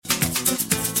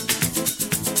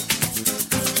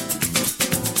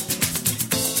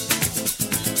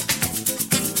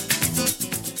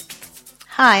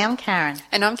Hi, I'm Karen.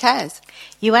 And I'm Kaz.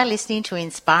 You are listening to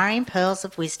Inspiring Pearls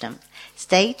of Wisdom.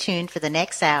 Stay tuned for the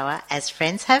next hour as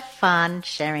friends have fun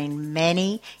sharing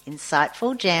many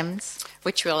insightful gems,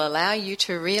 which will allow you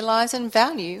to realise and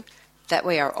value that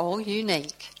we are all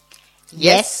unique.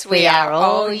 Yes, we are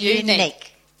all unique.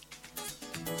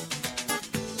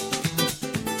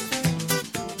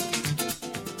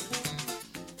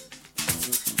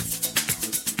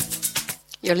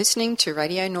 You're listening to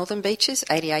Radio Northern Beaches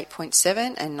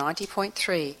 88.7 and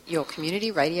 90.3, your community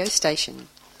radio station.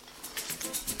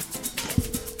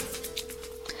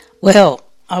 Well,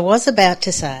 I was about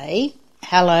to say,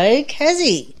 hello,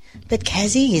 Kazzy, but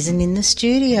Kazzy isn't in the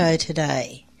studio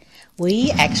today.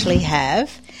 We actually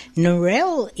have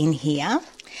Narelle in here.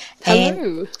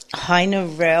 Hello. Hi,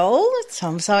 Narelle. So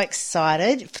I'm so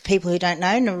excited. For people who don't know,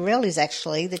 Narelle is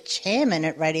actually the chairman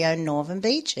at Radio Northern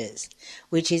Beaches,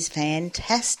 which is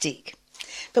fantastic.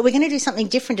 But we're going to do something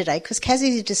different today because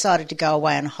Kazzy decided to go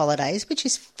away on holidays, which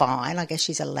is fine. I guess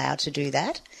she's allowed to do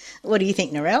that. What do you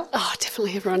think, Narelle? Oh,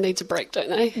 definitely everyone needs a break, don't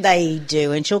they? They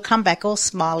do, and she'll come back all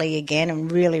smiley again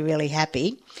and really, really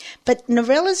happy. But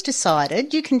Narelle has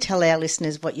decided, you can tell our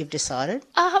listeners what you've decided.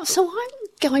 So I'm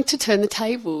going to turn the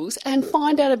tables and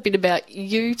find out a bit about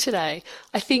you today.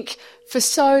 I think for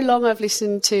so long I've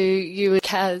listened to you and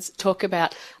Kaz talk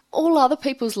about all other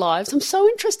people's lives. I'm so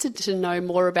interested to know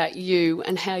more about you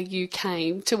and how you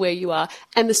came to where you are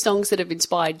and the songs that have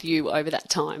inspired you over that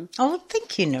time. Oh,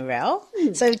 thank you, Narelle.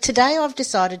 So today I've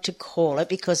decided to call it,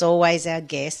 because always our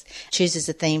guest chooses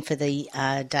a theme for the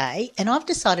day, and I've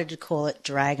decided to call it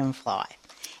Dragonfly.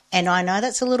 And I know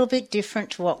that's a little bit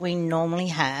different to what we normally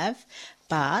have,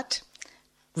 but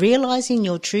realising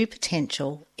your true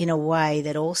potential in a way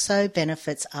that also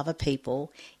benefits other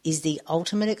people is the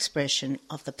ultimate expression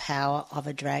of the power of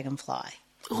a dragonfly.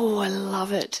 Oh, I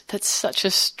love it. That's such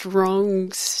a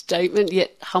strong statement,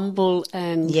 yet humble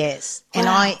and... Yes, wow.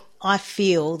 And I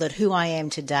feel that who I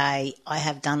am today, I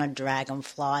have done a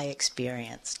dragonfly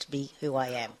experience to be who I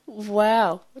am.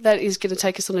 Wow, that is going to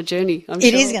take us on a journey, I'm sure.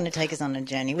 It is going to take us on a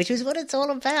journey, which is what it's all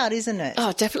about, isn't it?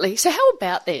 Oh, definitely. So how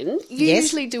about then, you Yes.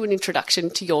 usually do an introduction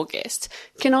to your guest.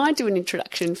 Can I do an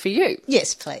introduction for you?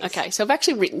 Yes, please. Okay, so I've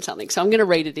actually written something, so I'm going to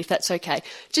read it if that's okay,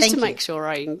 just Thank to you. make sure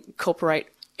I incorporate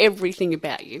everything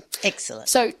about you. Excellent.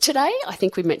 So today I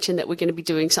think we mentioned that we're going to be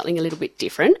doing something a little bit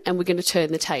different, and we're going to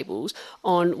turn the tables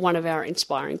on one of our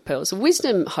Inspiring Pearls of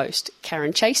Wisdom host,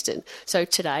 Karen Chaston. So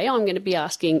today I'm going to be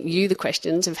asking you the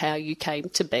questions of how you came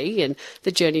to be and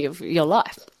the journey of your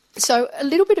life. So a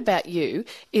little bit about you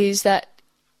is that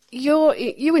you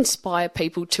inspire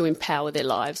people to empower their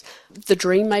lives. The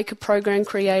Dream Maker program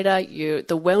creator, you're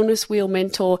the Wellness Wheel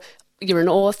mentor, you're an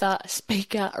author, a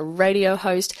speaker, a radio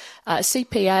host, a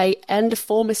CPA, and a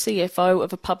former CFO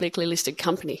of a publicly listed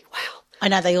company. Wow. I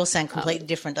know they all sound completely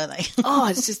different, don't they? Oh,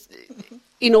 it's just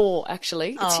in awe,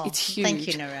 actually. It's huge. Thank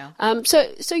you, Narelle.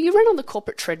 So you ran on the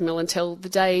corporate treadmill until the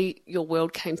day your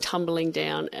world came tumbling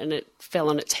down and it fell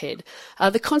on its head.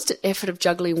 The constant effort of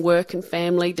juggling work and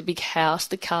family, the big house,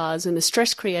 the cars, and the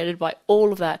stress created by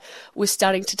all of that was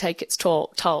starting to take its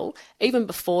toll, even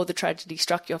before the tragedy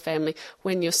struck your family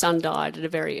when your son died at a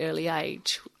very early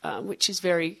age, which is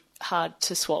very hard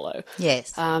to swallow.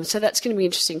 Yes. So that's going to be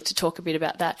interesting to talk a bit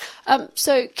about that.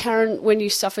 So, Karen, when you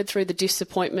suffered through the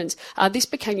disappointments, this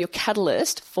became your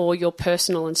catalyst for your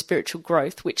personal and spiritual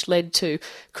growth, which led to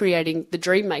creating the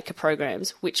Dream Maker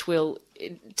programs, which we'll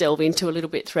delve into a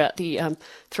little bit throughout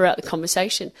the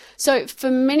conversation. So for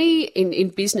many in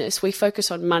business, we focus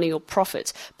on money or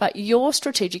profits, but your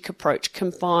strategic approach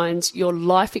combines your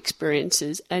life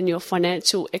experiences and your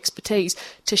financial expertise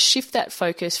to shift that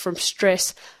focus from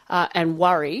stress and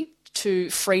worry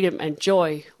to freedom and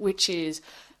joy, which is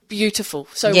beautiful.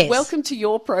 So Yes. Welcome to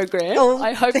your program. Oh,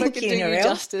 I hope I thank can you, do you Narelle.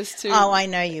 justice to... Oh, I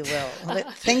know you will.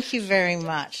 Thank you very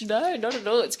much. No, not at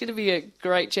all. It's going to be a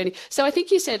great journey. So I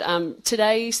think you said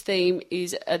today's theme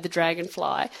is the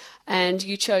Dragonfly, and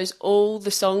you chose all the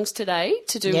songs today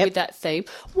to do Yep. with that theme.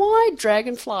 Why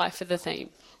Dragonfly for the theme?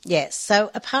 Yes.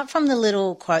 So apart from the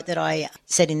little quote that I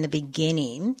said in the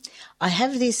beginning, I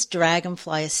have this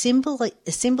dragonfly, a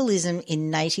symbolism in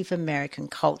Native American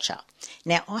culture.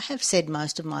 Now, I have said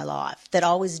most of my life that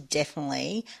I was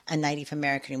definitely a Native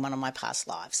American in one of my past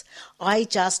lives. I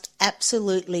just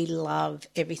absolutely love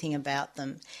everything about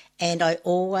them. And I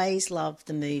always loved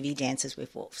the movie Dances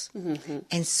with Wolves. Mm-hmm.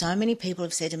 And so many people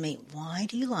have said to me, why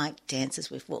do you like Dances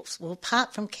with Wolves? Well,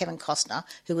 apart from Kevin Costner,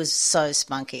 who was so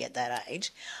spunky at that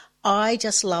age, I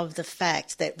just love the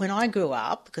fact that when I grew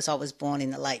up, because I was born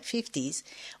in the late 50s,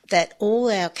 that all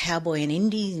our cowboy and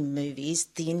Indian movies,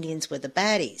 the Indians were the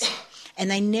baddies. and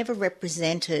they never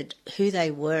represented who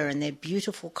they were and their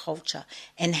beautiful culture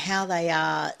and how they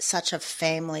are such a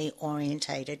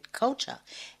family-orientated culture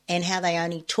and how they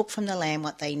only took from the land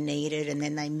what they needed and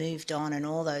then they moved on and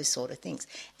all those sort of things.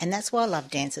 And that's why I love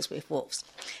Dances with Wolves,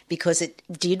 because it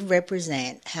did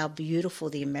represent how beautiful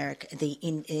the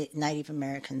Native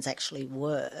Americans actually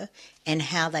were and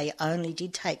how they only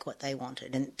did take what they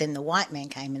wanted. And then the white man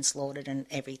came and slaughtered and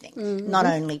everything, not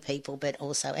only people but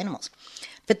also animals.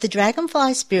 But the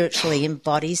dragonfly spiritually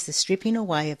embodies the stripping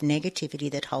away of negativity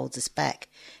that holds us back,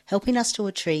 helping us to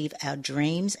achieve our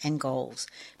dreams and goals.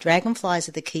 Dragonflies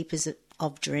are the keepers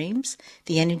of dreams.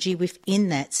 The energy within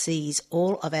that sees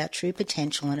all of our true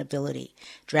potential and ability.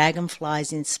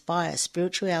 Dragonflies inspire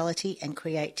spirituality and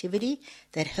creativity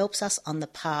that helps us on the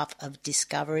path of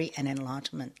discovery and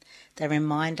enlightenment. They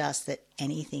remind us that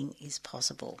anything is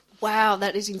possible. Wow,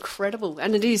 that is incredible.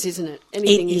 And it is, isn't it?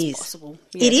 Anything is possible.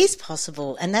 Yes. It is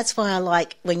possible. And that's why I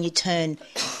like when you turn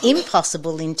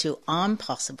impossible into I'm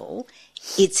possible.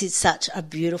 It's such a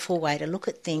beautiful way to look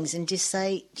at things and just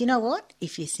say, you know what?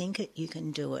 If you think it, you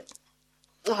can do it.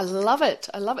 I love it.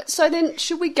 I love it. So then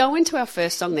should we go into our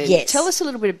first song then? Yes. Tell us a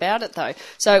little bit about it though.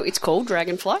 So it's called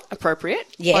Dragonfly, appropriate,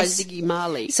 yes, by Ziggy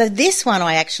Marley. So this one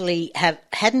I actually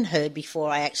hadn't heard before.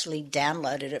 I actually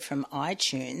downloaded it from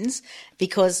iTunes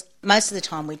because most of the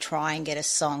time we try and get a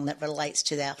song that relates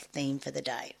to our theme for the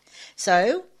day.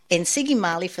 So, and Ziggy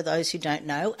Marley, for those who don't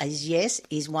know,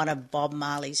 is one of Bob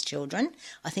Marley's children.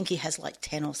 I think he has like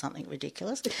 10 or something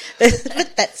ridiculous.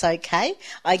 But that's okay.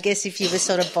 I guess if you were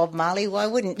sort of Bob Marley, why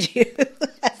wouldn't you?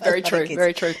 Very true,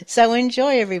 very true. So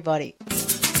enjoy, everybody.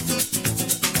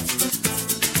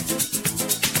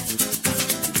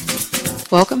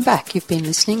 Welcome back. You've been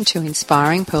listening to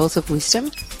Inspiring Pearls of Wisdom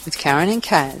with Karen and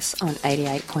Kaz on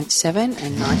 88.7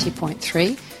 and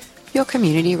 90.3. Your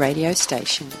community radio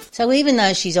station. So even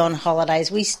though she's on holidays,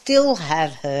 we still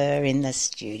have her in the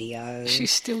studio.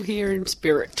 She's still here in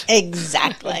spirit.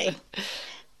 Exactly.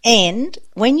 And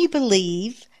when you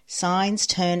believe, signs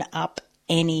turn up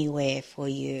anywhere for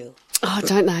you. Oh,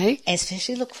 don't they?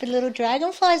 Especially look for little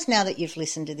dragonflies now that you've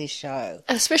listened to this show.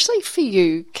 Especially for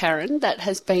you, Karen, that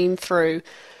has been through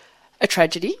a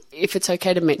tragedy, if it's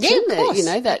okay to mention. Yeah, of course, you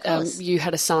know, that you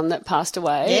had a son that passed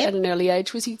away at an early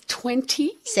age. Was he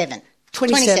 20? 27.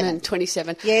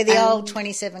 Yeah, the old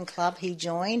 27 Club he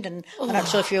joined, and I'm not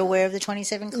sure if you're aware of the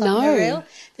 27 Club, No. Marielle.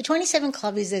 The 27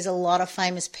 Club there's a lot of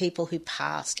famous people who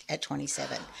passed at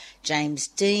 27. James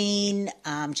Dean,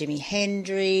 Jimi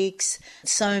Hendrix,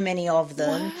 so many of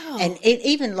them. Wow. And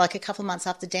even like a couple of months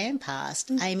after Dan passed,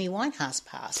 Amy Winehouse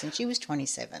passed, and she was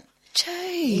 27.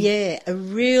 Gee. Yeah, a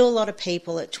real lot of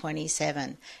people at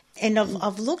 27. And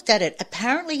I've looked at it.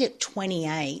 Apparently at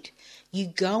 28, you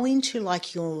go into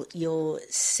like your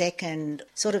second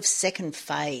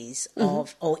phase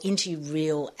of, or into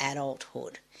real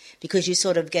adulthood, because you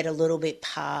sort of get a little bit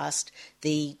past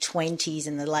the 20s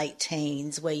and the late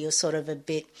teens where you're sort of a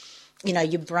bit, you know,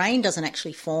 your brain doesn't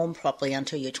actually form properly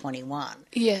until you're 21.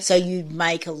 Yes. So you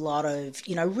make a lot of,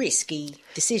 you know, risky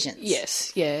decisions.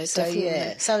 Yes, yeah, So,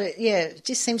 definitely. it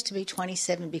just seems to be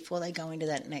 27 before they go into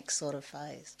that next sort of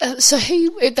phase. So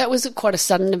that was quite a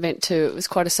sudden event too. It was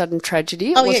quite a sudden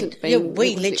tragedy. It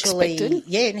We literally, expected.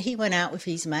 and he went out with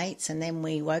his mates, and then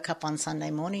we woke up on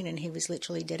Sunday morning and he was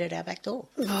literally dead at our back door.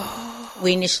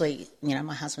 We initially, you know,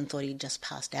 my husband thought he'd just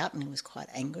passed out and he was quite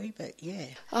angry, but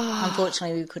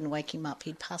unfortunately we couldn't wake him up.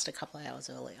 He'd passed a couple of hours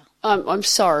earlier. I'm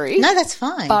sorry. No, that's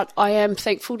fine. But I am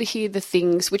thankful to hear the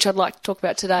things which I'd like to talk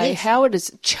about today, Yes. how it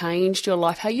has changed your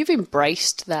life, how you've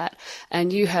embraced that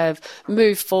and you have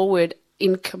moved forward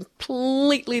in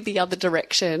completely the other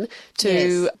direction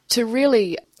to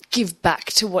really give back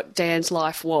to what Dan's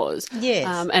life was. Yes.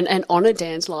 And honour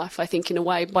Dan's life, I think, in a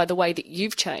way, by the way that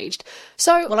you've changed.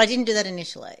 So, Well, I didn't do that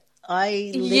initially.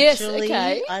 I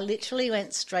literally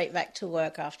went straight back to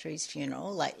work after his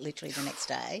funeral, like literally the next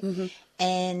day. Mm-hmm.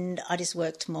 And I just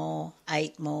worked more,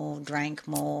 ate more, drank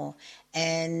more.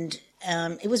 And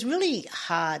it was really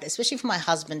hard, especially for my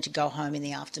husband, to go home in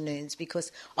the afternoons,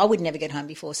 because I would never get home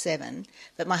before 7.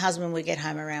 But my husband would get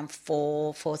home around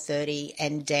 4:30,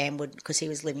 and Dan would, because he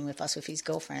was living with us with his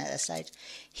girlfriend at that stage,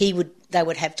 they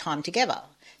would have time together.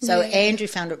 So Andrew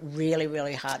found it really,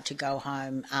 really hard to go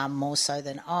home, more so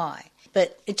than I.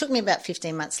 But it took me about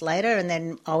 15 months later, and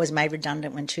then I was made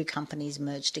redundant when 2 companies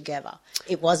merged together.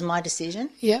 It was my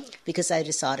decision, because they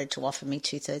decided to offer me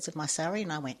 2/3 of my salary,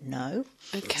 and I went no.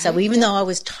 Okay. So even though I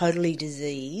was totally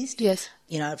diseased, yes,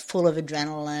 you know, full of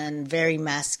adrenaline, very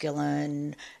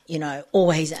masculine, you know,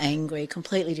 always angry,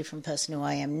 completely different person who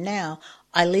I am now,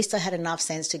 at least I had enough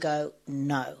sense to go,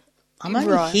 no, I'm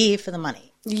only here for the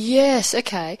money. Yes,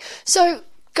 okay. So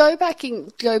go back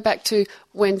to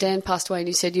when Dan passed away and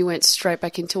you said you went straight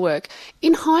back into work.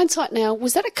 In hindsight now,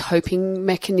 was that a coping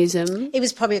mechanism? It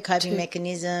was probably a coping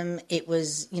mechanism. It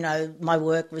was, my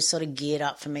work was sort of geared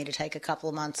up for me to take a couple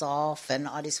of months off, and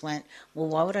I just went, well,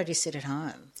 why would I just sit at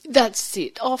home? That's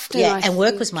it. Often, and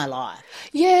work was my life.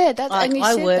 Yeah, that's. And you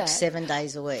I said worked that. 7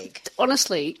 days a week.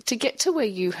 Honestly, to get to where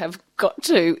you have got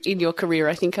to in your career,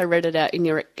 I think I read it out in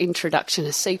your introduction, a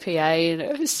CPA and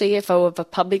a CFO of a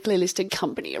publicly listed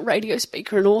company, a radio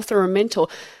speaker, an author, a mentor.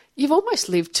 You've almost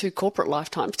lived 2 corporate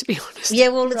lifetimes, to be honest. Yeah,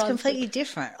 well, it's completely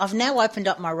different. I've now opened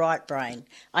up my right brain.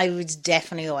 I was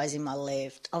definitely always in my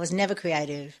left. I was never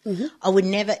creative. Mm-hmm. I would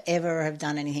never, ever have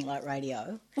done anything like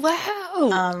radio.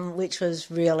 Wow. Which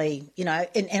was really, and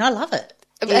I love it.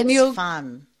 And you're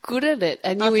fun. Good at it,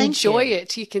 and you enjoy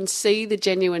it. You can see the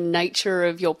genuine nature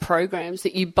of your programs,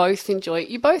 that you both enjoy.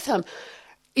 You both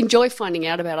enjoy finding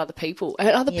out about other people and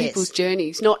other people's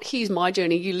journeys. Not here's my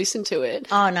journey, you listen to it.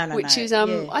 Oh, no. Which is,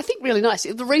 I think, really nice.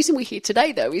 The reason we're here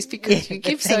today, though, is because you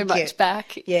give so much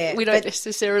back. Yeah, we don't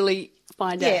necessarily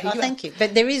find out. Yeah, thank you.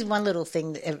 But there is one little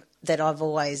thing that I've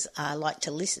always liked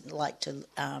to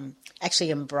actually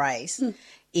embrace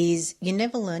is you're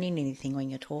never learning anything when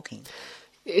you're talking.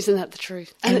 Isn't that the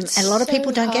truth? And a lot of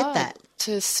people don't get that.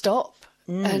 To stop.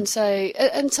 And say,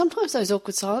 and sometimes those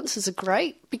awkward silences are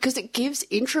great because it gives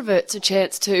introverts a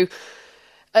chance to,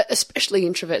 especially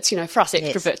introverts, for us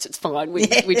extroverts, it's fine. We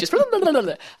just,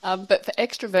 but for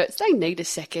extroverts, they need a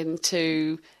second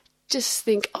to just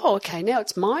think, oh, okay, now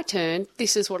it's my turn.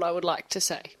 This is what I would like to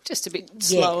say. Just a bit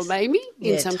slower, maybe,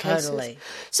 in some cases.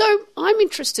 So I'm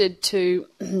interested to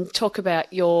talk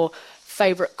about your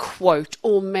favourite quote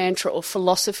or mantra or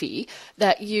philosophy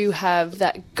that you have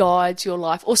that guides your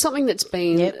life, or something that's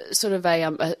been sort of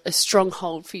a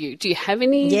stronghold for you. Do you have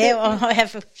any? Yeah, I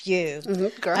have a few.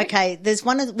 Mm-hmm, great. Okay, there's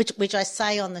one of which I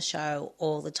say on the show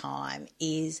all the time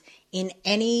is in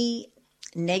any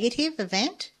negative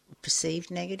event,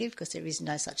 perceived negative, because there is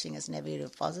no such thing as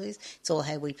negative or positives, it's all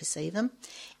how we perceive them,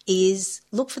 is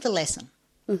look for the lesson.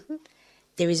 Mm-hmm.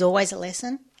 There is always a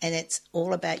lesson, and it's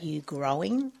all about you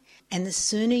growing. And the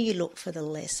sooner you look for the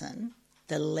lesson,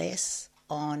 the less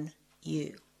on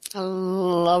you. I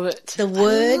love it. I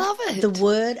love it. The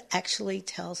word actually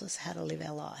tells us how to live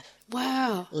our life.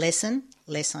 Wow. Lesson,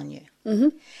 less on you. Mm-hmm.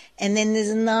 And then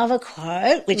there's another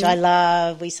quote, which I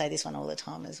love. We say this one all the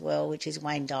time as well, which is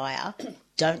Wayne Dyer.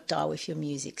 Don't die with your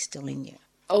music still in you.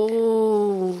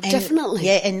 Oh, definitely.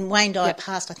 Yeah, and Wayne Dyer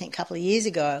passed, I think, a couple of years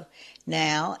ago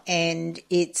now, and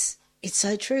it's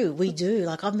so true. We do.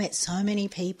 Like, I've met so many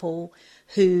people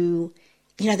who,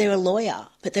 they're a lawyer,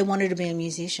 but they wanted to be a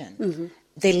musician. Mm-hmm.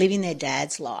 They're living their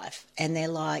dad's life, and they're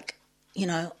like,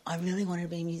 I really wanted to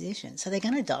be a musician. So they're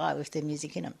going to die with their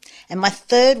music in them. And my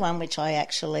third one, which I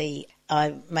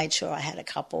made sure I had a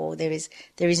couple, there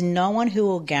is no one who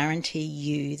will guarantee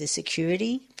you the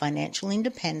security, financial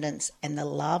independence, and the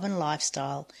love and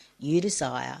lifestyle you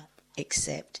desire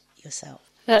except yourself.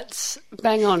 That's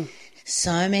bang on.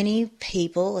 So many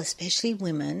people, especially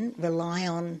women, rely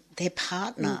on their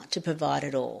partner to provide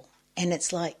it all. And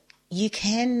it's like you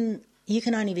can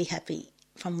only be happy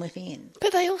from within.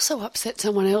 But they also upset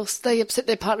someone else. They upset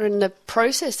their partner in the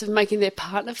process of making their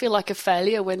partner feel like a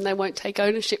failure when they won't take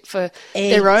ownership for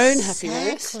their own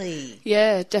happiness. Exactly.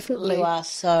 Yeah, definitely. You are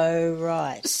so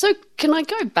right. So can I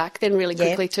go back then really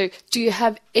quickly to, do you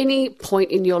have any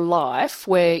point in your life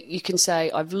where you can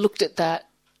say, I've looked at that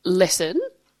lesson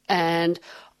and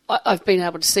I've been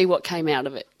able to see what came out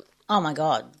of it? Oh, my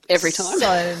God. Every time?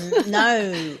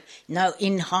 So, no,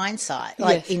 in hindsight,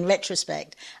 in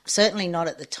retrospect, certainly not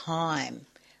at the time.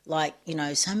 Like,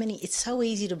 it's so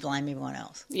easy to blame everyone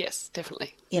else. Yes,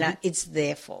 definitely. It's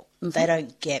their fault. Mm-hmm. They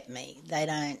don't get me. They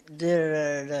don't,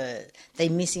 they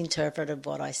misinterpreted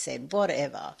what I said,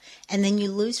 whatever. And then you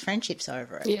lose friendships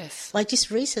over it. Yes. Like just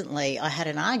recently I had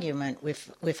an argument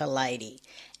with a lady,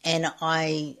 and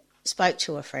I spoke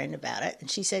to a friend about it, and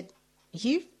she said,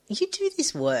 you do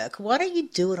this work, why don't you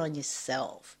do it on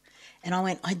yourself? And I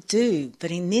went, I do,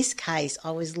 but in this case I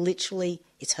was literally,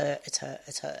 it's her.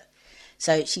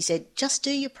 So she said, just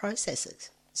do your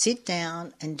processes, sit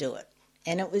down and do it.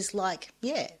 And it was like,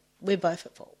 yeah, we're both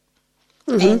at fault.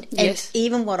 Mm-hmm. And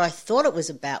even what I thought it was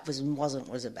about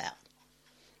wasn't about.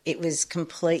 It was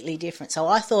completely different. So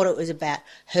I thought it was about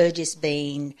her just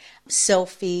being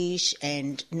selfish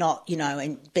and not,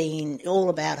 and being all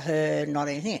about her, not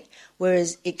anything.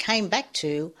 Whereas it came back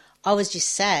to, I was just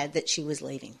sad that she was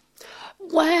leaving.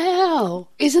 Wow.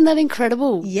 Isn't that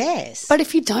incredible? Yes. But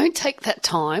if you don't take that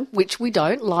time, which we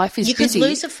don't, life is busy. You could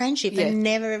lose a friendship and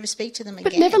never ever speak to them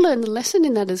again. But never learn the lesson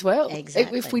in that as well.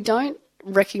 Exactly. If we don't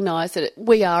recognise that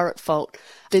we are at fault.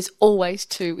 There's always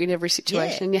two in every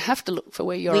situation, and you have to look for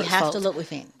where you're at fault. We have to look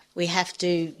within. We have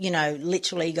to,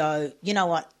 literally go, you know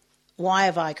what, why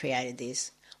have I created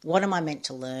this? What am I meant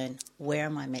to learn? Where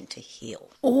am I meant to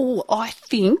heal? Oh, I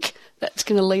think that's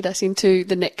going to lead us into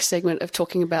the next segment of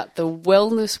talking about the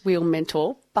Wellness Wheel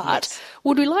Mentor. But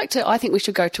would we like to, I think we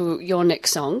should go to your next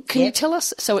song. Can you tell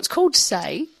us, so it's called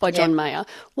Say by John Mayer.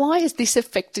 Why has this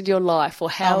affected your life,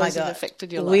 or how has it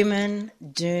affected your life? Women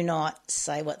do not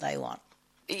say what they want.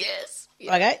 Yes.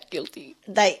 Okay? Guilty.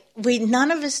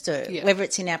 None of us do, Yeah. whether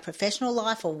it's in our professional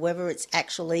life or whether it's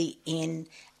actually in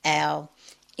our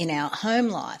home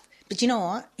life. But you know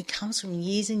what? It comes from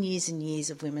years and years and years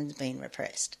of women being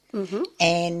repressed. Mm-hmm.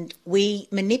 And we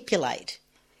manipulate.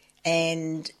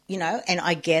 And, and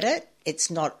I get it. It's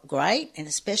not great. And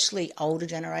especially older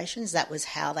generations, that was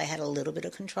how they had a little bit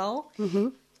of control. Mm-hmm.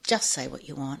 Just say what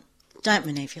you want. Don't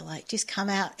manipulate. Just come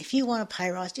out. If you want a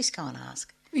pay rise, just go and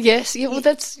ask. Yes, well,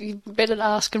 that's better to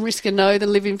ask and risk a no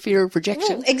than live in fear of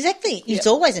rejection. Well, exactly. It's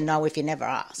always a no if you never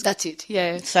ask. That's it,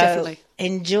 yeah, So definitely.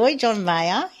 enjoy John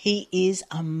Mayer. He is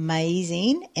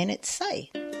amazing, and it's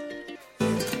Say.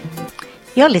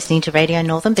 You're listening to Radio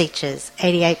Northern Beaches,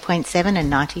 88.7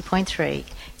 and 90.3,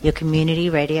 your community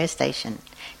radio station.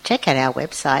 Check out our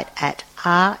website at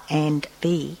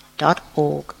rnb.org.au.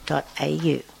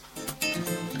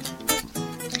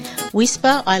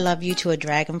 Whisper I love you to a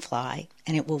dragonfly,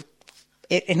 and it will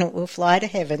fly to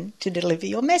heaven to deliver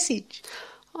your message.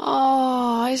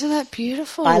 Oh, isn't that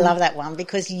beautiful? I love that one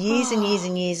because years and years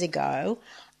and years ago,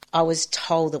 I was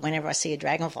told that whenever I see a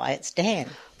dragonfly, it's Dan.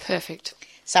 Perfect.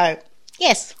 So,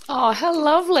 yes. Oh, how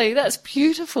lovely. That's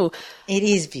beautiful. It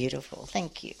is beautiful.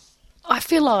 Thank you. I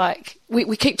feel like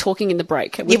we keep talking in the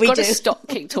break. And we've got to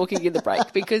keep talking in the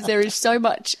break because there is so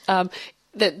much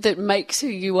that makes who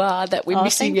you are that we're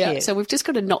missing out. You. So we've just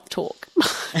got to not talk.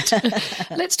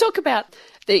 Let's talk about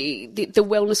the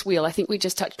wellness wheel. I think we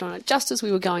just touched on it just as we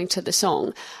were going to the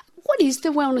song. What is the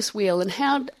wellness wheel, and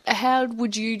how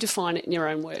would you define it in your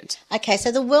own words? Okay,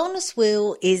 so the wellness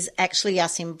wheel is actually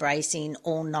us embracing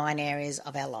all 9 areas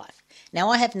of our life. Now,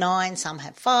 I have 9, some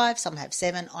have 5, some have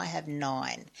 7, I have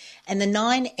 9. And the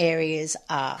 9 areas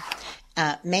are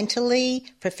mentally,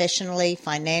 professionally,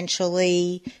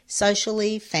 financially,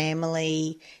 socially,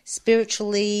 family,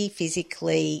 spiritually,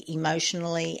 physically,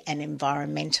 emotionally, and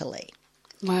environmentally.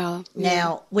 Wow.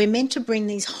 Now, we're meant to bring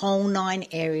these whole 9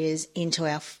 areas into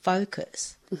our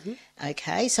focus. Mm-hmm.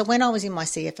 Okay, so when I was in my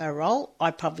CFO role,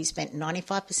 I probably spent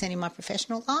 95% in my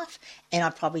professional life, and I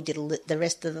probably did the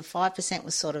rest of the 5%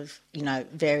 was sort of,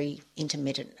 very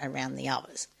intermittent around the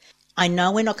others. I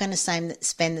know we're not going to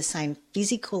spend the same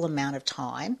physical amount of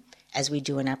time as we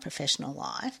do in our professional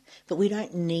life, but we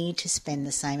don't need to spend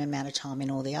the same amount of time in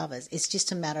all the others. It's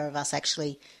just a matter of us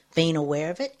actually being aware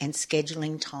of it and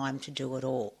scheduling time to do it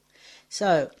all.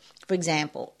 So, for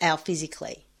example, our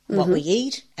physically, what we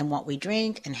eat and what we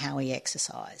drink and how we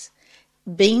exercise.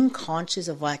 Being conscious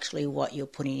of actually what you're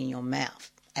putting in your mouth.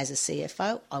 As a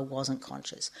CFO, I wasn't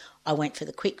conscious. I went for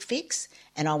the quick fix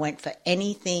and I went for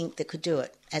anything that could do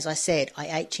it. As I said, I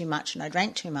ate too much and I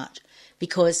drank too much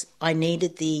because I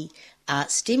needed the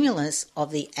stimulus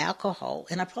of the alcohol,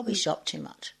 and I probably shopped too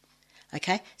much.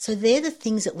 Okay, so they're the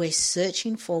things that we're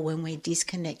searching for when we're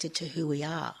disconnected to who we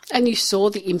are. And you saw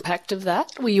the impact of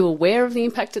that? Were you aware of the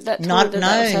impact at that time? Not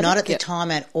at the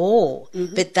time at all.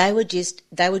 Mm-hmm. But they were just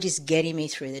getting me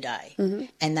through the day. Mm-hmm.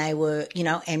 And they were,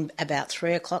 and about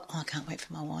 3 o'clock, I can't wait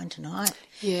for my wine tonight.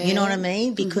 Yeah. You know what I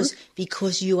mean?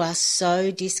 Because you are so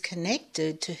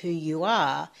disconnected to who you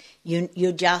are,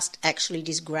 you're just actually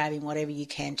just grabbing whatever you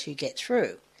can to get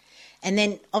through. And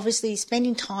then, obviously,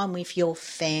 spending time with your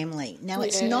family. Now,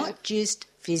 it's not just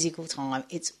physical time.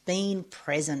 It's being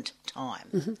present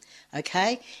time,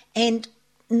 okay? And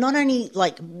not only,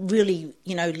 really,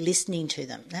 listening to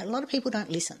them. Now, a lot of people don't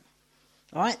listen,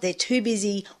 all right? They're too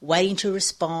busy waiting to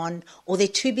respond, or they're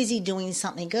too busy doing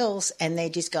something else, and they're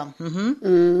just going,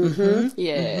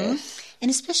 yeah.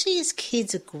 And especially as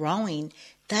kids are growing,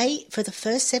 for the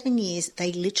first 7 years,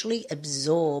 they literally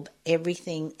absorb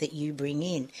everything that you bring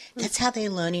in. That's how they're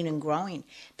learning and growing.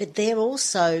 But they're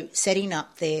also setting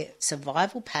up their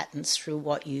survival patterns through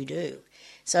what you do.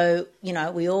 So,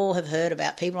 we all have heard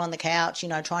about people on the couch,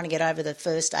 trying to get over the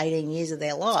first 18 years of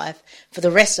their life for the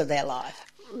rest of their life.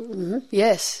 Mm-hmm.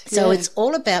 Yes. So it's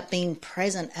all about being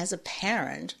present as a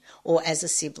parent or as a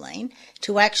sibling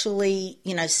to actually,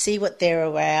 see what they're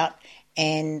about,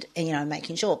 and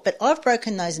making sure. But I've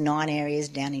broken those 9 areas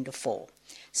down into 4.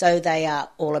 So they are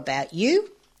all about you,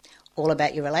 all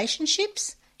about your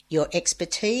relationships, your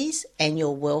expertise, and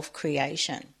your wealth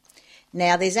creation.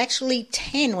 Now, there's actually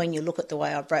 10 when you look at the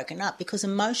way I've broken up, because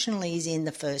emotionally is in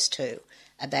the first 2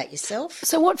 about yourself.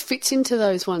 So what fits into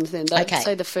those ones then?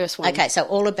 Say the first one. Okay, so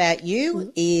all about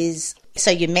you is,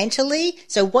 so you're mentally,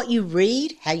 so what you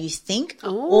read, how you think,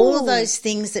 all of those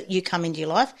things that you come into your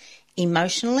life.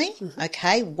 Emotionally,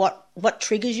 okay, what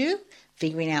triggers you,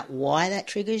 figuring out why that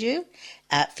triggers you,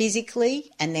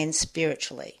 physically, and then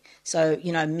spiritually. So,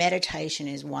 meditation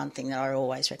is one thing that I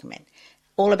always recommend.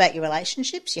 All about your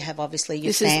relationships. You have obviously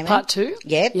your family. This is part 2?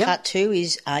 Yeah, yep. Part 2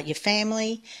 is your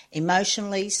family,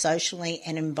 emotionally, socially,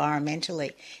 and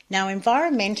environmentally. Now,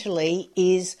 environmentally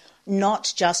is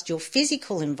not just your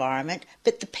physical environment,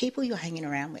 but the people you're hanging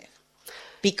around with.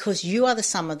 Because you are the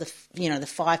sum of the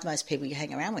 5 most people you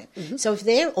hang around with. Mm-hmm. So if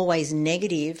they're always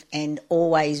negative and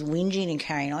always whinging and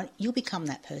carrying on, you'll become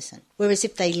that person. Whereas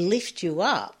if they lift you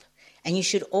up, and you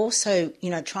should also,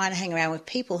 try and hang around with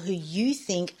people who you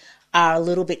think are a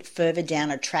little bit further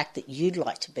down a track that you'd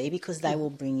like to be, because they will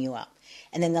bring you up.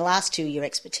 And then the last 2, your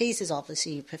expertise is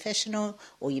obviously your professional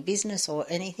or your business or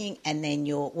anything, and then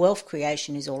your wealth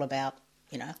creation is all about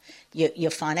you're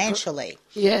financially.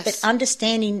 Yes. But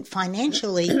understanding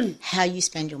financially how you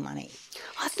spend your money.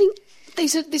 I think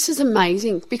this is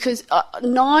amazing, because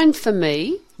 9 for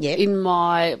me in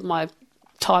my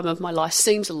time of my life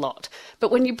seems a lot.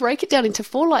 But when you break it down into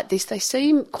 4 like this, they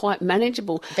seem quite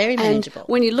manageable. Very manageable. And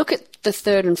when you look at the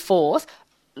 3rd and 4th,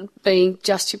 being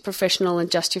just your professional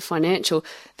and just your financial,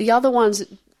 the other ones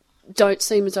don't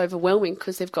seem as overwhelming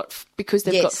because they've got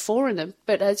 4 in them.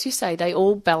 But as you say, they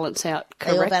all balance out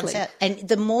correctly. They all balance out. And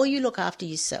the more you look after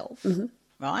yourself,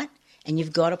 right, and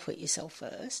you've got to put yourself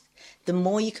first, the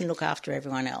more you can look after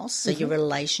everyone else, so your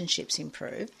relationships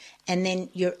improve, and then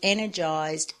you're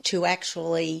energised to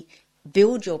actually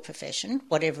build your profession,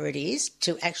 whatever it is,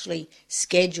 to actually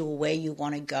schedule where you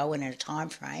want to go in a time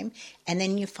frame, and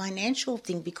then your financial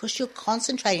thing, because you're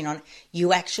concentrating on it,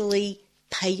 you actually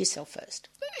pay yourself first.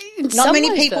 Not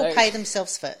many people pay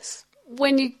themselves first.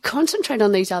 When you concentrate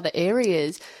on these other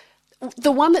areas,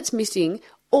 the one that's missing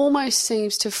almost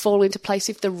seems to fall into place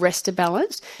if the rest are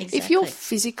balanced. Exactly. If you're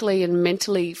physically and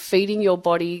mentally feeding your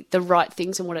body the right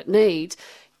things and what it needs,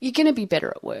 you're going to be better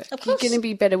at work. You're going to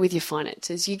be better with your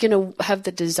finances. You're going to have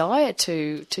the desire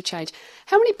to change.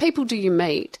 How many people do you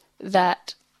meet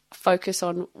that focus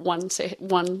on one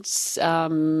part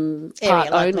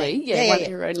only? One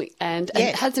area only, and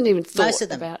hasn't even thought most of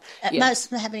them. about. Most of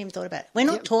them haven't even thought about it. We're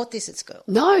not taught this at school.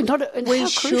 No, not at all. We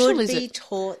should be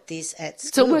taught this at school.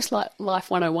 It's almost like Life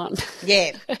 101.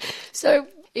 Yeah. So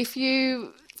if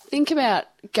you think about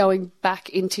going back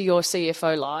into your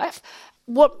CFO life,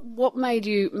 what made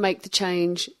you make the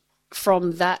change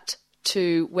from that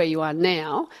to where you are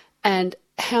now, and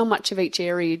how much of each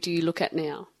area do you look at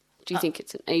now? Do you think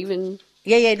it's an even?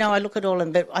 No, I look at all of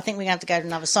them, but I think we're going to have to go to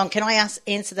another song. Can I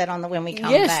answer that when we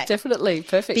come back? Yes, definitely.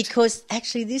 Perfect. Because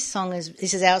actually this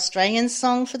is our Australian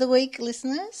song for the week,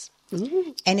 listeners,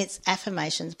 and it's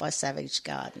Affirmations by Savage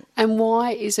Garden. And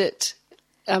why is it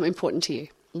important to you?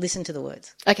 Listen to the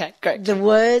words. Okay, great. The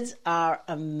words are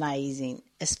amazing,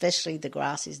 especially the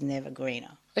grass is never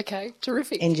greener. Okay,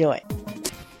 terrific. Enjoy.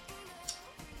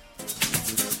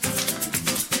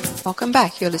 Welcome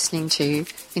back. You're listening to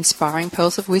Inspiring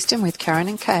Pearls of Wisdom with Karen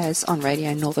and Kaz on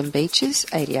Radio Northern Beaches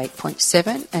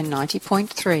 88.7 and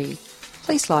 90.3.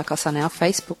 Please like us on our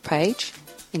Facebook page,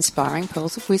 Inspiring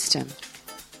Pearls of Wisdom.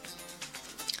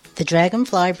 The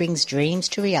dragonfly brings dreams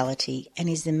to reality and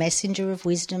is the messenger of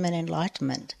wisdom and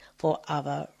enlightenment for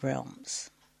other realms.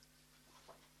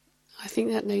 I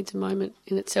think that needs a moment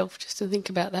in itself just to think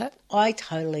about that. I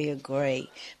totally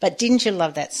agree. But didn't you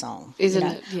love that song? Isn't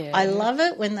it? Yeah. I love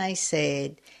it when they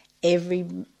said every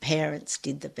parents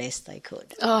did the best they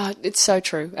could. Oh, it's so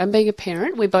true. And being a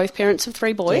parent, we're both parents of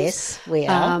 3 boys. Yes, we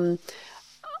are.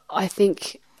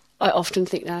 I often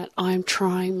think that I'm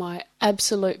trying my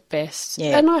absolute best.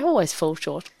 Yeah. And I always fall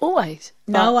short. Always.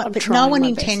 No one my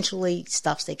intentionally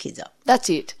stuffs their kids up. That's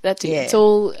it. Yeah. It's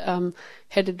all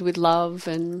headed with love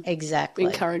and exactly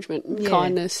encouragement and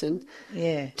kindness and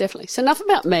definitely. So enough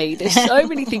about me. There's so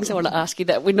many things I want to ask you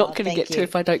that we're not going to get to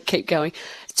if I don't keep going.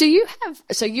 So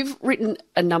you've written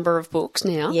a number of books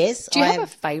now. Yes. Do you have a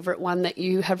favourite one that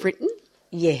you have written?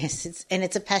 Yes,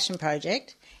 it's a passion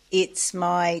project. It's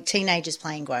my teenagers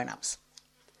playing grown-ups.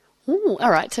 Ooh,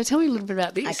 all right. So tell me a little bit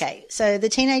about this. Okay. So The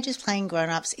Teenagers Playing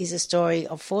Grown-Ups is a story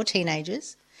of 4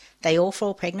 teenagers. They all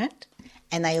fall pregnant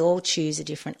and they all choose a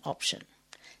different option.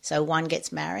 So one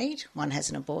gets married, one has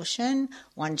an abortion,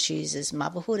 one chooses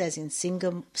motherhood as in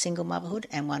single motherhood,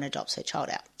 and one adopts her child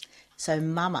out. So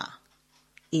mama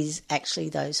is actually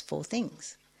those 4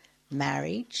 things: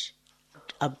 marriage,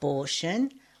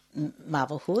 abortion,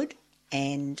 motherhood,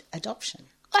 and adoption.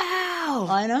 Wow.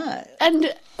 I know.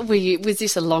 And was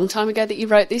this a long time ago that you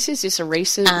wrote this? Is this a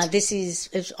recent? I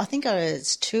think it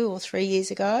was 2 or 3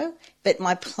 years ago, but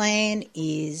my plan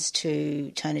is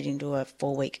to turn it into a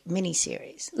 4-week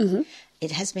mini-series. Mm-hmm.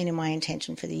 It has been in my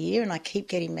intention for the year, and I keep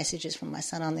getting messages from my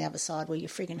son on the other side, will you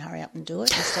frigging hurry up and do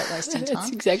it and stop wasting time?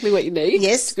 That's exactly what you need.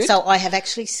 Yes, so I have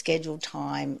actually scheduled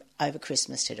time over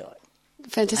Christmas to do it.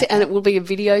 Fantastic. Okay. And it will be a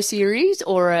video series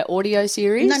or an audio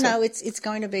series? No, it's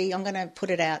going to be, I'm going to put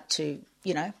it out to,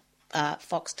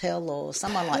 Foxtel or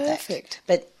someone like that. Perfect.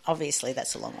 But obviously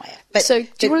that's a long way out. But, so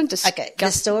do you want to discuss... Okay,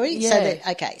 the story? Yeah.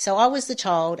 So I was the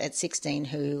child at 16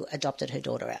 who adopted her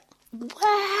daughter out.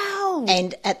 Wow.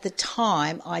 And at the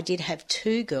time, I did have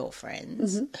 2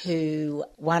 girlfriends who,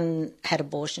 one had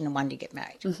abortion and one did get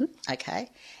married. Mm-hmm. Okay.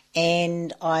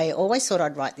 And I always thought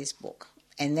I'd write this book.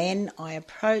 And then I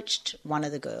approached one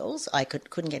of the girls. I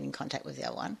couldn't get in contact with the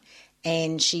other one.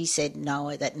 And she said,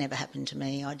 no, that never happened to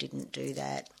me. I didn't do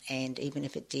that. And even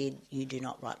if it did, you do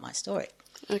not write my story.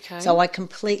 Okay. So I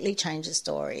completely changed the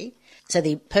story. So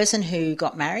the person who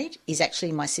got married is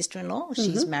actually my sister-in-law.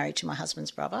 She's married to my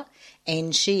husband's brother.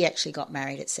 And she actually got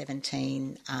married at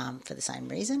 17 for the same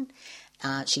reason.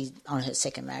 She's on her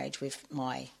second marriage with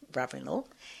my brother-in-law.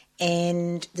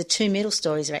 And the 2 middle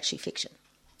stories are actually fiction.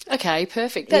 Okay,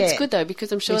 perfect. That's good though,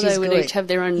 because I'm sure they would each have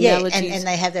their own analogies. And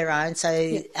they have their own. So,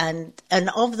 and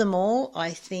of them all,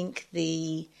 I think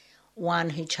the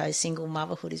one who chose single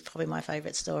motherhood is probably my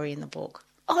favourite story in the book.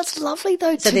 Oh, it's lovely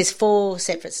though. So there's 4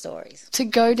 separate stories to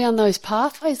go down those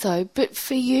pathways though. But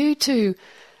for you to,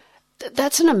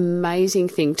 that's an amazing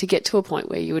thing to get to a point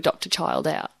where you adopt a child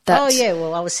out. That's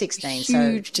well, I was 16.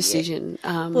 Huge decision.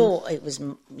 Yeah. Well, it was,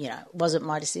 wasn't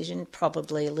my decision,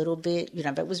 probably a little bit,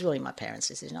 but it was really my parents'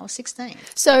 decision. I was 16.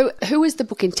 So who is the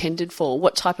book intended for?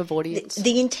 What type of audience?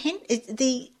 The intent,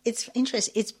 it's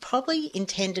interesting. It's probably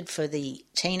intended for the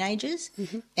teenagers.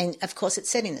 Mm-hmm. And, of course, it's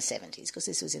set in the 70s because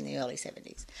this was in the early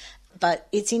 70s. But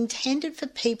it's intended for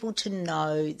people to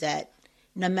know that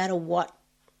no matter what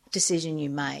decision you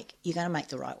make, you're going to make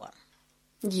the right one.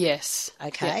 Yes.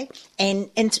 Okay. Yeah.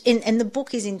 And the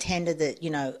book is intended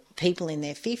that, people in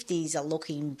their 50s are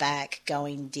looking back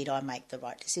going, did I make the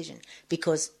right decision?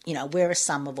 Because, we're a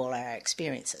sum of all our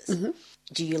experiences. Mm-hmm.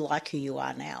 Do you like who you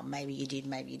are now? Maybe you did,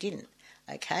 maybe you didn't.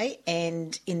 Okay.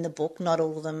 And in the book, not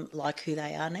all of them like who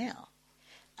they are now.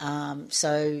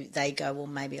 So they go, well,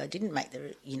 maybe I didn't make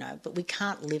but we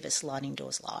can't live a sliding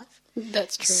doors life.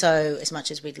 That's true. So as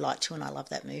much as we'd like to, and I love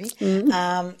that movie,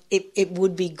 it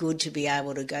would be good to be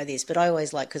able to go this. But I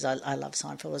always because I love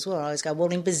Seinfeld as well, I always go, well,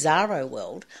 in Bizarro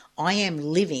World, I am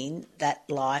living that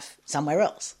life somewhere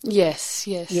else. Yes.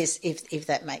 Yes, if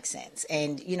that makes sense.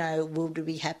 And, would we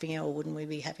be happier or wouldn't we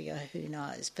be happier? Who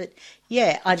knows? But,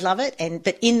 yeah, I'd love it.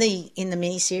 But in the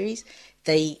miniseries,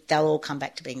 they'll all come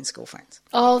back to being school friends.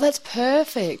 Oh, that's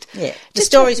perfect. Yeah. The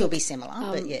stories will be similar,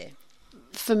 but yeah.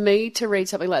 For me to read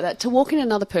something like that, to walk in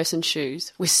another person's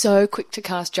shoes, we're so quick to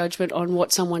cast judgment on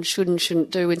what someone should and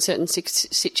shouldn't do in certain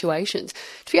situations.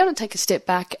 To be able to take a step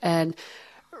back and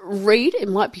read, it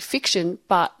might be fiction,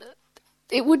 but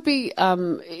it would be,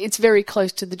 it's very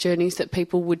close to the journeys that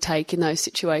people would take in those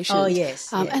situations. Oh,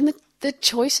 yes. And the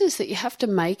choices that you have to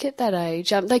make at that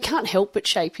age, they can't help but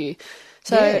shape you.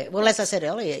 So, yeah, well, as I said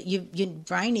earlier, your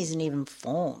brain isn't even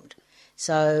formed.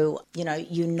 So,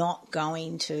 you're not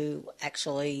going to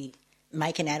actually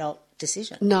make an adult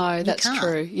decision. No, that's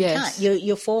true, yes. You can't.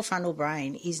 Your forefrontal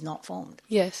brain is not formed.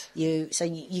 Yes. So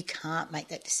you can't make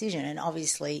that decision. And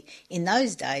obviously, in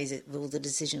those days, the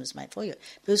decision was made for you.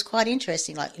 But it was quite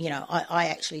interesting. I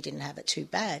actually didn't have it too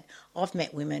bad. I've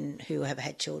met women who have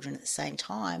had children at the same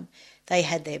time. They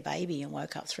had their baby and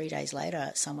woke up 3 days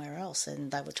later somewhere else,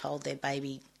 and they were told their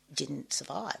baby didn't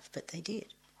survive, but they did.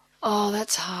 Oh,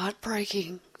 that's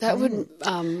heartbreaking. That wouldn't...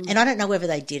 And I don't know whether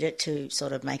they did it to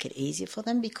sort of make it easier for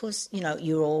them because,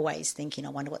 you're always thinking, I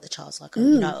wonder what the child's like.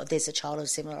 Or, there's a child of a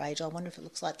similar age. I wonder if it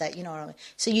looks like that. You know what I mean?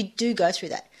 So you do go through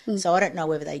that. So I don't know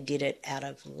whether they did it out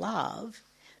of love,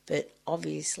 but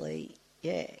obviously,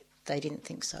 yeah, they didn't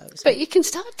think so. But I can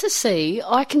start to see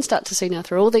now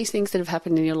through all these things that have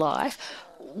happened in your life,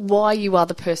 why you are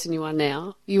the person you are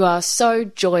now. You are so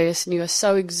joyous and you are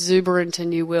so exuberant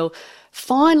and you will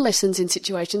find lessons in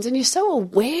situations and you're so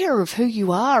aware of who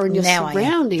you are and your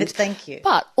surroundings. But thank you.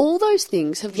 But all those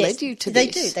things have led you to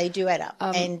this. They do add up.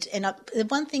 The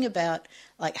one thing about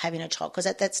having a child, because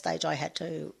at that stage I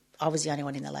was the only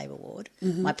one in the labour ward.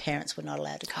 Mm-hmm. My parents were not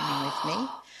allowed to come in with me.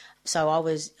 So I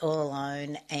was all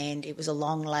alone and it was a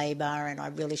long labour and I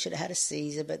really should have had a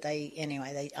Caesar, but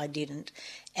I didn't.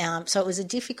 So it was a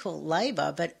difficult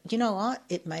labour, but you know what?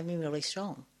 It made me really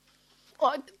strong.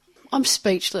 I'm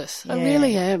speechless. I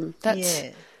really am.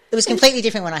 It was completely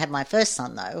different when I had my first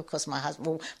son, though. Of course, my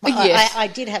husband. Well, I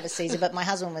did have a Caesar, but my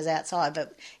husband was outside.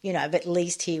 But but at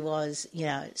least he was,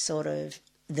 sort of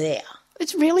there.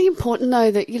 It's really important,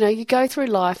 though, that, you go through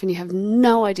life and you have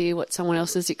no idea what someone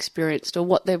else has experienced or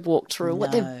what they've walked through or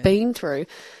what they've been through.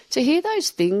 To hear those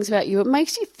things about you, it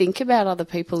makes you think about other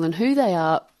people and who they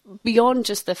are beyond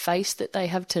just the face that they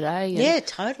have today. Yeah,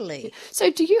 totally.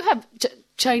 So do you have, to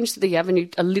change the avenue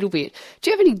a little bit, do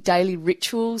you have any daily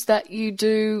rituals that you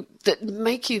do that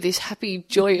make you this happy,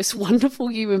 joyous, wonderful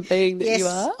human being that you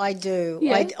are? Yes, I do.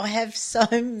 Yeah. I have so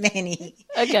many.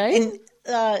 Okay. And,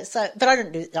 but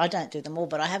I don't do them all.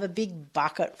 But I have a big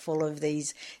bucket full of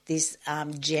this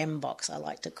gem box, I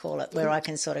like to call it, where I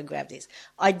can sort of grab this.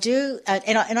 I do,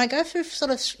 and I go through sort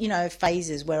of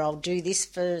phases where I'll do this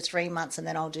for 3 months and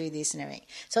then I'll do this and everything.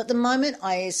 So at the moment,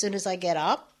 as soon as I get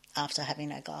up after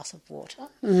having a glass of water,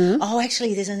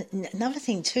 actually, there's another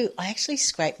thing too. I actually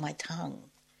scrape my tongue.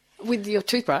 With your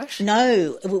toothbrush?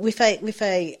 No, with a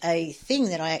thing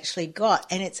that I actually got,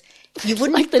 and it's you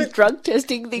wouldn't like the drug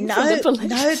testing thing from the police.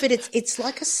 No, but it's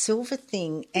like a silver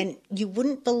thing, and you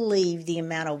wouldn't believe the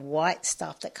amount of white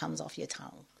stuff that comes off your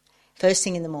tongue first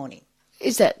thing in the morning.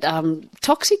 Is that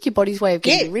toxic? Your body's way of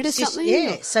getting rid of something?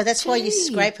 Yeah, so that's why you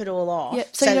scrape it all off.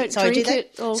 Yep. So you don't drink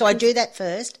it? So I do that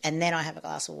first, and then I have a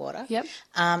glass of water. Yep.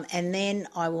 And then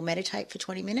I will meditate for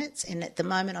 20 minutes. And at the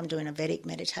moment, I'm doing a Vedic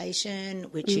meditation,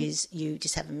 which is you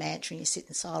just have a mantra and you sit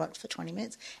in silence for 20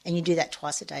 minutes. And you do that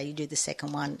twice a day. You do the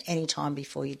second one any time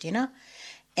before your dinner.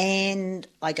 And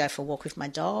I go for a walk with my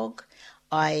dog.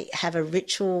 I have a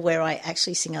ritual where I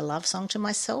actually sing a love song to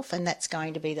myself, and that's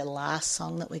going to be the last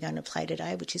song that we're going to play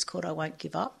today, which is called I Won't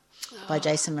Give Up by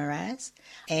Jason Mraz.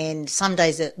 And some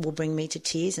days it will bring me to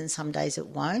tears and some days it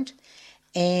won't.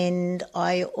 And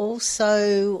I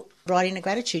also write in a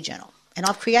gratitude journal. And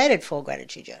I've created 4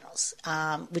 gratitude journals,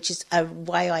 which is a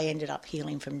way I ended up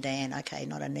healing from Dan. Okay,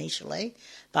 not initially,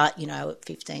 but,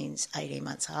 18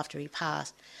 months after he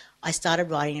passed, I started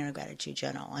writing in a gratitude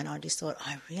journal, and I just thought,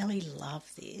 I really love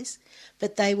this.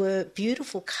 But they were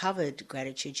beautiful covered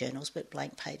gratitude journals, but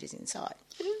blank pages inside.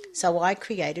 So I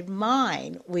created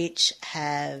mine, which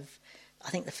have, I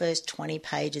think the first 20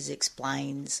 pages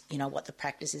explains, what the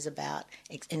practice is about.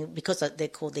 And because they're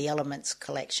called the Elements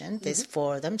Collection, there's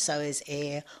 4 of them. So there's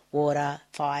air, water,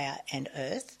 fire, and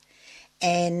earth.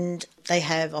 And they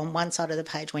have on one side of the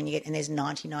page and there's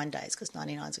 99 days, because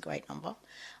 99 is a great number.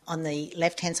 On the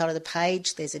left-hand side of the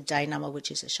page, there's a day number,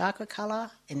 which is a chakra colour.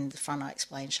 In the front, I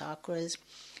explain chakras.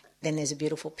 Then there's a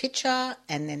beautiful picture,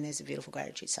 and then there's a beautiful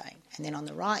gratitude saying. And then on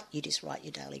the right, you just write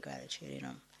your daily gratitude in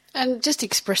them. And just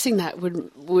expressing that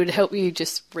would help you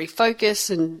just refocus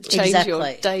and change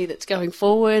your day that's going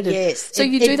forward. Yes. So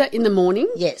you do that in the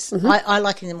morning? Yes. I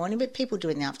like it in the morning, but people do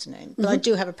it in the afternoon. But I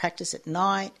do have a practice at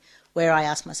night where I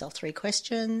ask myself 3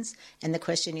 questions, and the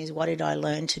question is, what did I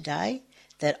learn today?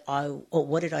 Or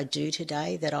what did I do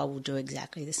today that I will do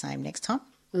exactly the same next time?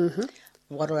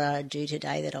 What did I do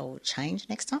today that I will change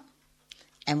next time?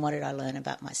 And what did I learn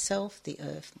about myself, the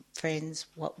earth, friends?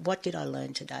 What did I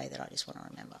learn today that I just want to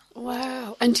remember?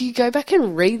 Wow. And do you go back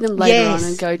and read them later on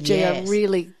and go, gee, I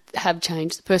really have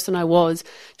changed. The person I was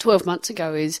 12 months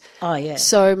ago is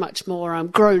so much more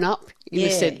grown up in a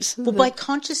sense. Well, by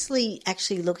consciously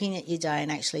actually looking at your day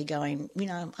and actually going,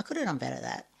 I could have done better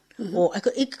that. Or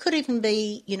it could even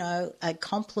be, a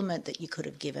compliment that you could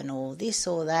have given, or this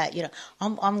or that.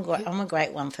 I'm a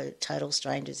great one for total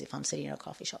strangers. If I'm sitting in a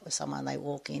coffee shop with someone, they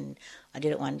walk in. I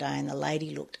did it one day, and the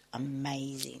lady looked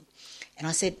amazing. And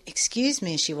I said, "Excuse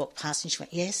me," and she walked past, and she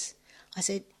went, "Yes." I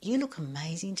said, "You look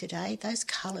amazing today. Those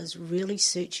colours really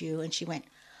suit you." And she went,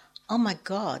 "Oh my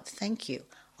God, thank you.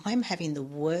 I'm having the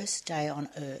worst day on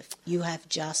earth. You have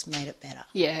just made it better."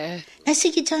 Yeah. Now, see,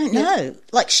 you don't know.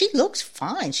 Like, she looks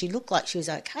fine. She looked like she was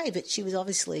okay, but she was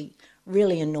obviously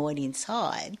really annoyed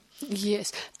inside.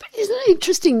 Yes. But isn't it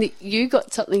interesting that you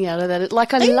got something out of that?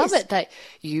 Like, I love it that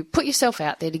you put yourself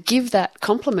out there to give that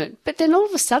compliment, but then all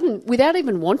of a sudden, without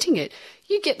even wanting it,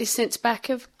 you get this sense back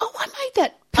of, oh, I made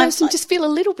that person just feel a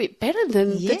little bit better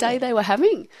than the day they were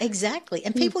having. Exactly.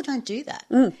 And people don't do that.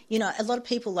 A lot of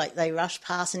people, they rush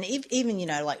past, and even,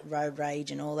 like road rage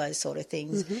and all those sort of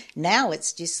things. Now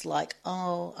it's just like,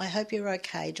 oh, I hope you're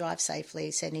okay, drive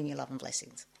safely, sending you love and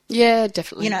blessings. Yeah,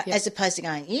 definitely. As opposed to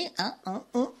going,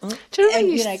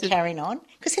 carrying on.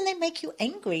 Because then they make you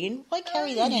angry, and why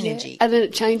carry that energy? And then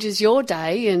it changes your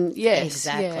day, and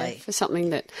exactly. For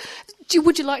something that...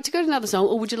 Would you like to go to another song,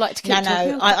 or would you like to keep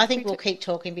talking? No, I think we'll keep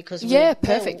talking because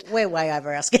perfect. We're way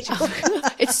over our schedule.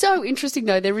 It's so interesting,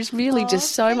 though. There is really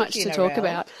just so much to talk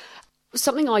about.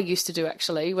 something I used to do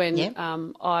actually when Yep.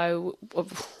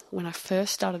 when I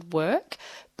first started work,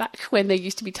 back when there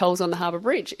used to be tolls on the Harbour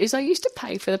Bridge, is I used to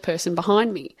pay for the person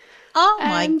behind me. Oh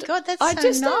my And God, that's I so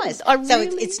just nice. did. So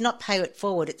it's not pay it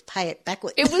forward, it's pay it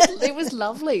backward. It was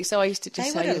lovely. So I used to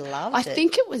just They say, would have loved I it.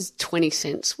 think it was 20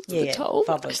 cents was the Yeah, toll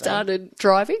when I probably. started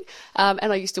driving.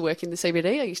 And I used to work in the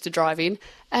CBD. I used to drive in.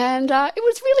 And it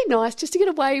was really nice just to get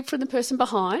away from the person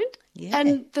behind. Yeah.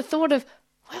 And the thought of,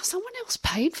 wow, someone else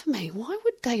paid for me. Why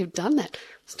would they have done that?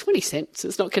 It's 20 cents.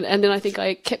 It's not. And then I think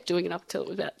I kept doing it up till it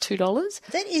was about $2.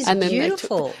 That is and then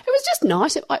beautiful. It was just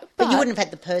nice. But you wouldn't have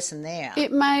had the person there.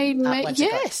 It made me, once it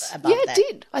got yes. above Yeah, it that.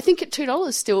 did. I think at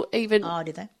 $2 still even. Oh,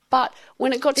 did they? But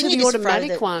when it got Didn't to you the just throw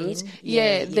automatic that ones, in?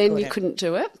 yeah, Yeah, then you couldn't. couldn't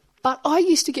do it. But I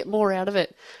used to get more out of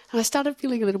it. And I started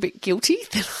feeling a little bit guilty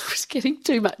that I was getting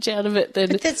too much out of it.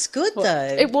 But that's good,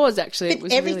 though. It was actually. But It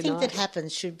was everything really nice. that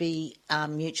happens should be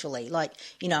mutually. Like,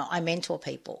 I mentor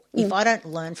people. Mm. If I don't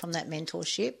learn from that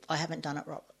mentorship, I haven't done it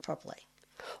properly.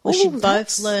 We Oh, should both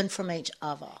that's- learn from each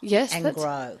other Yes, and that's-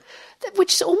 grow.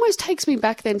 Which almost takes me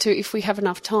back then to, if we have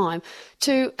enough time,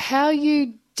 to how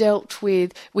you dealt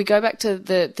with, we go back to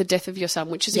the death of your son,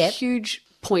 which is a Yep. huge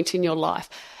point in your life.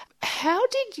 How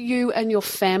did you and your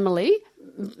family,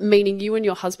 meaning you and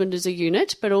your husband as a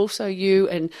unit, but also you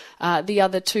and the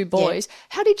other two boys,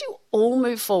 how did you all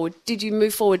move forward? Did you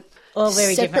move forward All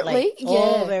very separately? differently.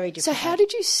 All very So how differently.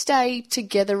 did you stay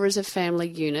together as a family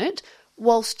unit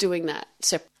whilst doing that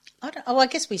separately? I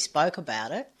guess we spoke about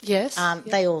it. Yes.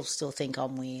 They all still think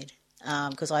I'm weird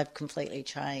because I've completely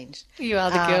changed. You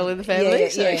are the girl in the family.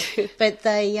 Yeah, so. yeah. But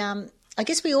I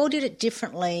guess we all did it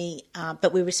differently,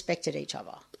 but we respected each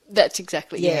other. That's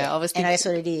exactly, I was and thinking. that's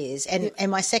what it is. And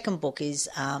my second book is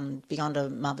Beyond a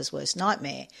Mother's Worst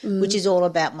Nightmare, which is all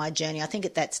about my journey. I think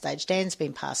at that stage, Dan's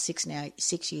been past 6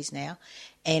 years now,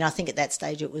 and I think at that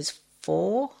stage it was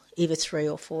either 3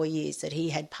 or 4 years that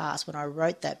he had passed when I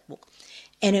wrote that book.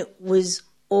 And it was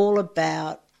all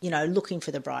about, looking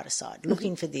for the brighter side,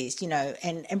 looking for this,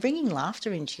 and bringing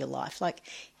laughter into your life. Like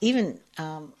even,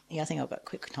 I think I've got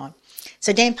quick time.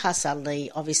 So Dan passed suddenly.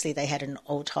 Obviously, they had an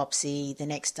autopsy. The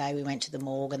next day we went to the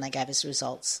morgue and they gave us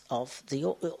results of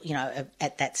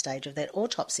at that stage of that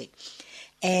autopsy.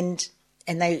 And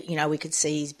they, we could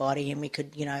see his body and we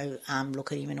could,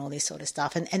 look at him and all this sort of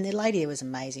stuff. And the lady was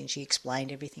amazing. She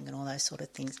explained everything and all those sort of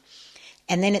things.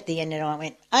 And then at the end, I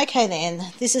went, okay, then,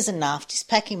 this is enough. Just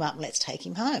pack him up and let's take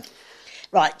him home.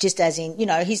 Right, just as in,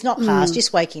 he's not passed,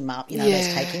 just wake him up,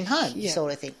 let's take him home,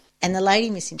 sort of thing. And the lady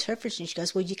misinterpreted. She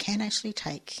goes, well, you can actually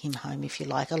take him home if you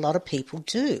like. A lot of people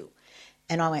do.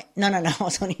 And I went, no, I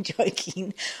was only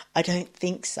joking. I don't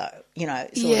think so, sort of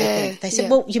thing. They said,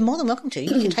 well, you're more than welcome to.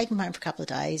 You can take him home for a couple of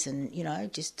days and,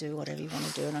 just do whatever you want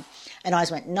to do. And I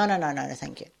just went, no,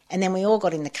 thank you. And then we all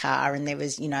got in the car and there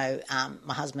was,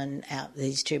 my husband,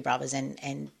 these two brothers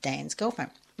and Dan's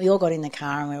girlfriend. We all got in the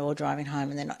car and we were all driving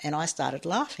home and I started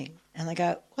laughing. And they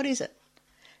go, what is it?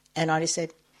 And I just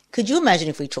said, could you imagine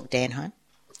if we took Dan home?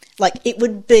 Like it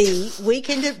would be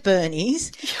weekend at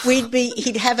Bernie's.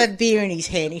 He'd have a beer in his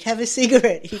hand. He'd have a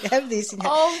cigarette. He'd have this.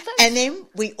 And then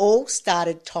we all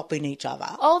started topping each other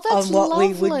on what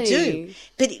we would do.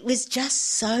 But it was just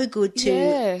so good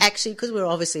to actually, because we're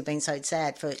obviously been so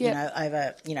sad for,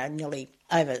 over, nearly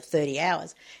over 30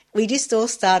 hours. We just all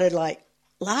started like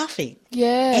laughing.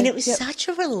 Yeah. And it was such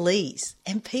a release.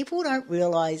 And people don't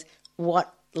realise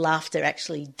what laughter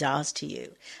actually does to you.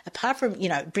 Apart from,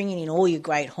 bringing in all your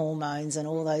great hormones and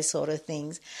all those sort of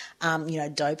things,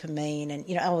 dopamine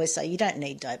and, I always say you don't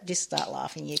need dope, just start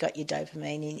laughing. You got your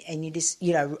dopamine and you just,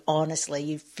 honestly,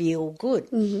 you feel good.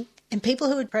 Mm-hmm. And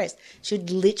people who are depressed should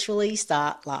literally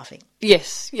start laughing.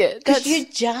 Yes, yeah. Because you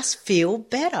just feel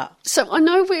better. So I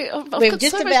know we're got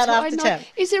just so about after time.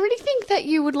 Is there anything that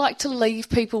you would like to leave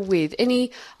people with?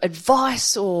 Any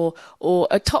advice or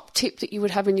a top tip that you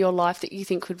would have in your life that you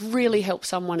think would really help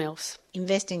someone else?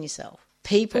 Invest in yourself.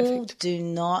 People do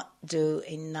not do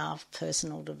enough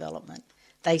personal development.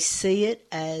 They see it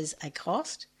as a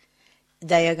cost.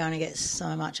 They are going to get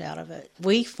so much out of it.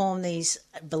 We form these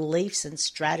beliefs and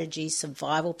strategies,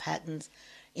 survival patterns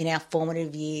in our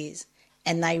formative years,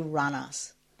 and they run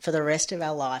us for the rest of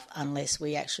our life unless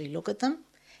we actually look at them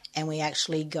and we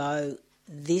actually go,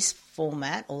 this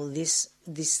format or this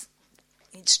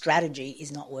strategy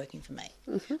is not working for me.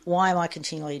 Mm-hmm. Why am I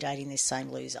continually dating this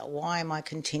same loser? Why am I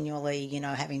continually,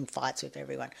 having fights with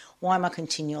everyone? Why am I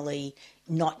continually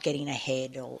not getting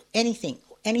ahead or anything?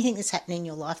 Anything that's happening in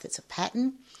your life that's a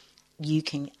pattern, you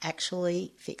can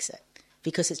actually fix it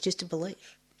because it's just a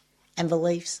belief. And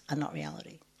beliefs are not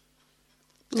reality.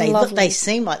 They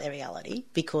seem like they're reality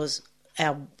because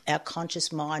our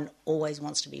conscious mind always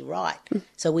wants to be right.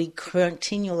 So we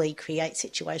continually create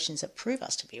situations that prove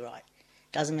us to be right.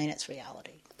 Doesn't mean it's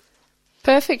reality.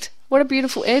 Perfect. What a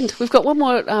beautiful end. We've got one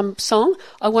more song,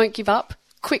 I Won't Give Up.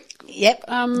 Quick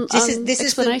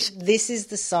explanation. This is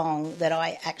the song that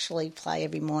I actually play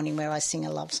every morning where I sing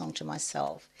a love song to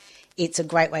myself. It's a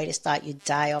great way to start your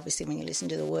day, obviously, when you listen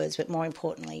to the words, but more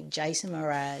importantly, Jason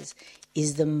Mraz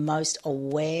is the most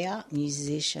aware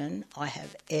musician I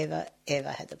have ever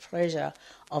had the pleasure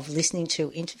of listening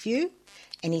to interview,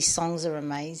 and his songs are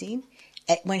amazing.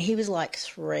 When he was like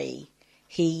 3,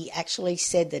 he actually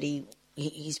said that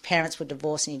his parents were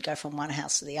divorced and he'd go from one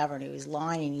house to the other, and he was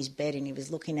lying in his bed and he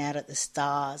was looking out at the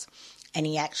stars, and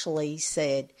he actually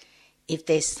said, if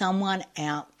there's someone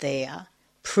out there,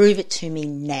 prove it to me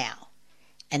now.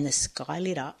 And the sky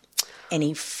lit up and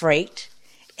he freaked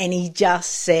and he just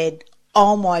said,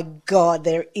 oh my God,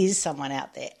 there is someone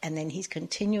out there. And then he's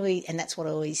continually, and that's what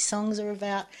all his songs are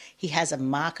about. He has a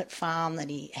market farm that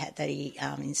he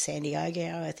in San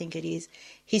Diego, I think it is.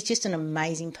 He's just an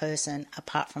amazing person,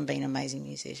 apart from being an amazing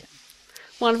musician.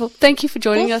 Wonderful. Thank you for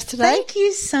joining us today. Thank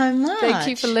you so much. Thank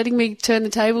you for letting me turn the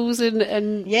tables and show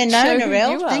who you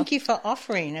Narelle, are. thank you for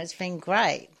offering. It's been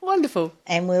great. Wonderful.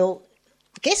 And we'll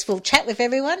chat with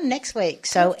everyone next week.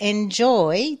 So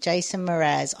enjoy Jason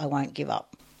Mraz, I Won't Give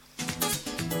Up.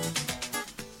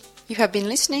 You have been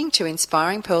listening to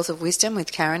Inspiring Pearls of Wisdom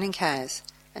with Karen and Kaz.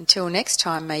 Until next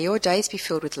time, may your days be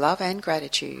filled with love and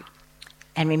gratitude.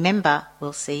 And remember,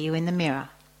 we'll see you in the mirror.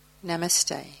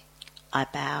 Namaste. I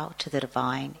bow to the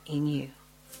divine in you.